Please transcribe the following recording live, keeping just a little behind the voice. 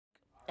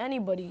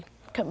Anybody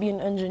can be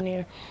an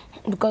engineer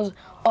because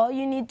all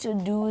you need to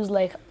do is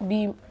like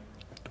be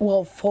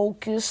well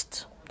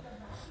focused,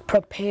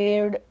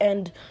 prepared,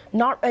 and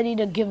not ready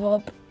to give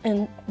up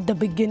in the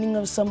beginning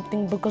of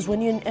something, because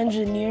when you're an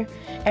engineer,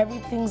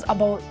 everything's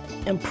about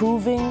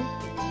improving.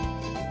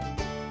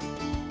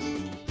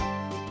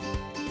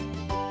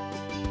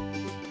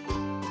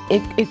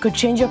 It could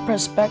change your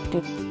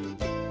perspective.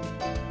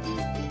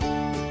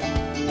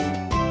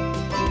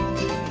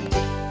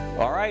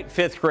 All right,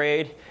 5th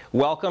grade,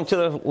 welcome to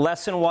the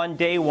lesson 1,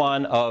 day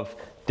 1 of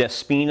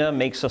Despina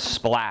Makes a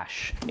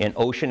Splash, an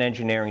ocean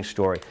engineering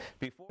story.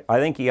 I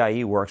think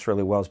EiE works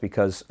really well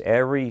because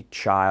every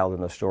child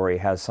in the story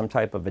has some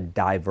type of a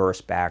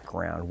diverse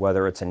background,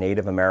 whether it's a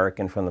Native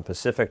American from the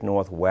Pacific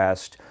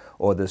Northwest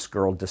or this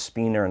girl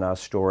Despina in our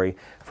story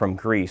from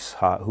Greece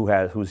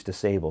who's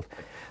disabled.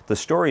 The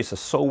stories are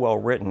so well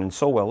written and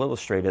so well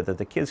illustrated that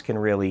the kids can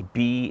really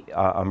be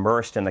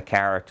immersed in the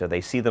character.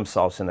 They see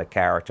themselves in the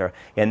character,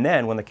 and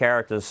then when the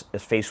character is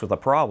faced with a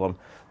problem,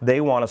 they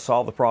want to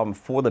solve the problem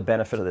for the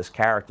benefit of this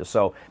character.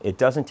 So it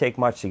doesn't take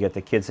much to get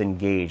the kids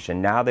engaged,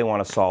 and now they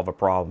want to solve a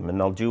problem, and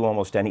they'll do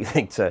almost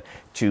anything to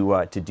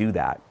do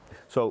that.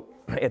 So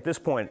at this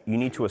point, you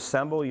need to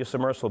assemble your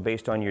submersible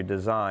based on your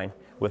design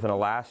with an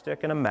elastic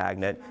and a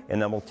magnet, and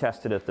then we'll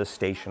test it at this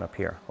station up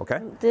here, okay?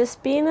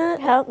 Despina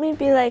helped me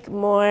be like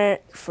more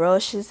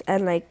ferocious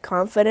and like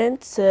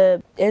confident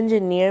to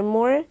engineer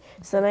more,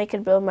 so then I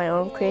could build my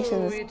own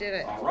creations. We did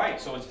it. All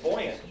right, so it's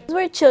buoyant.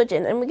 We're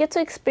children and we get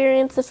to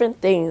experience different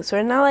things.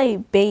 We're not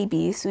like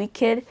babies,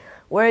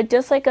 we're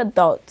just like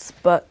adults,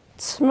 but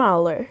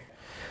smaller.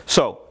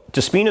 So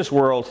Despina's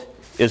world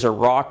is a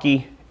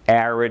rocky,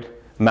 arid,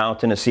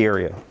 mountainous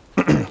area.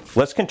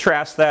 Let's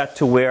contrast that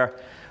to where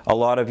a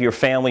lot of your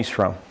family's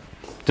from,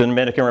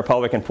 Dominican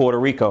Republic and Puerto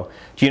Rico.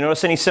 Do you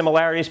notice any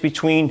similarities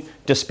between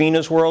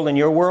Despina's world and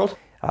your world?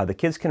 The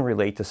kids can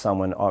relate to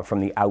someone from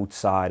the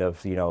outside of,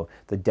 the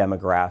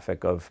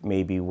demographic of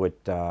maybe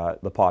what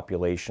the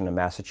population of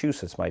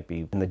Massachusetts might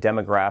be. And the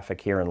demographic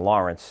here in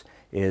Lawrence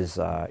is,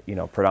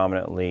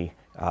 predominantly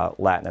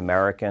Latin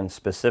American,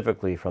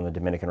 specifically from the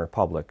Dominican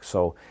Republic.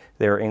 So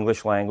they're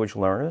English language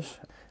learners.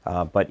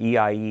 But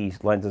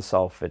EiE lends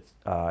itself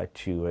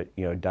to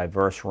a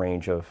diverse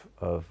range of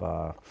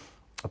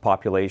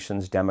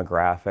populations,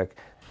 demographic.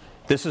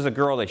 This is a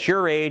girl that's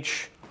your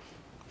age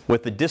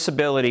with a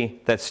disability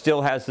that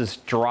still has this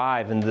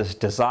drive and this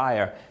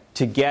desire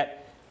to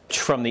get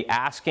from the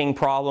asking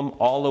problem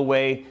all the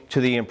way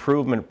to the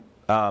improvement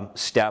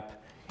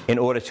step in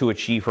order to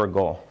achieve her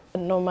goal.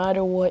 No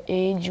matter what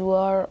age you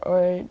are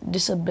or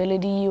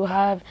disability you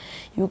have,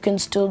 you can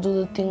still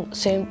do the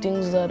same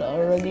things that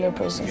a regular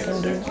person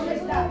can do.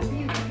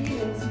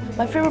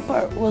 My favorite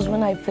part was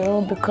when I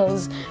failed,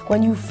 because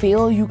when you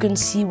fail, you can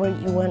see where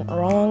you went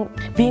wrong.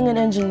 Being an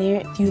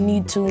engineer, you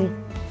need to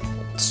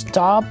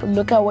stop,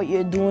 look at what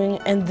you're doing,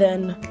 and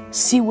then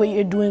see what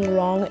you're doing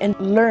wrong and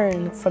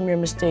learn from your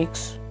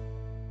mistakes.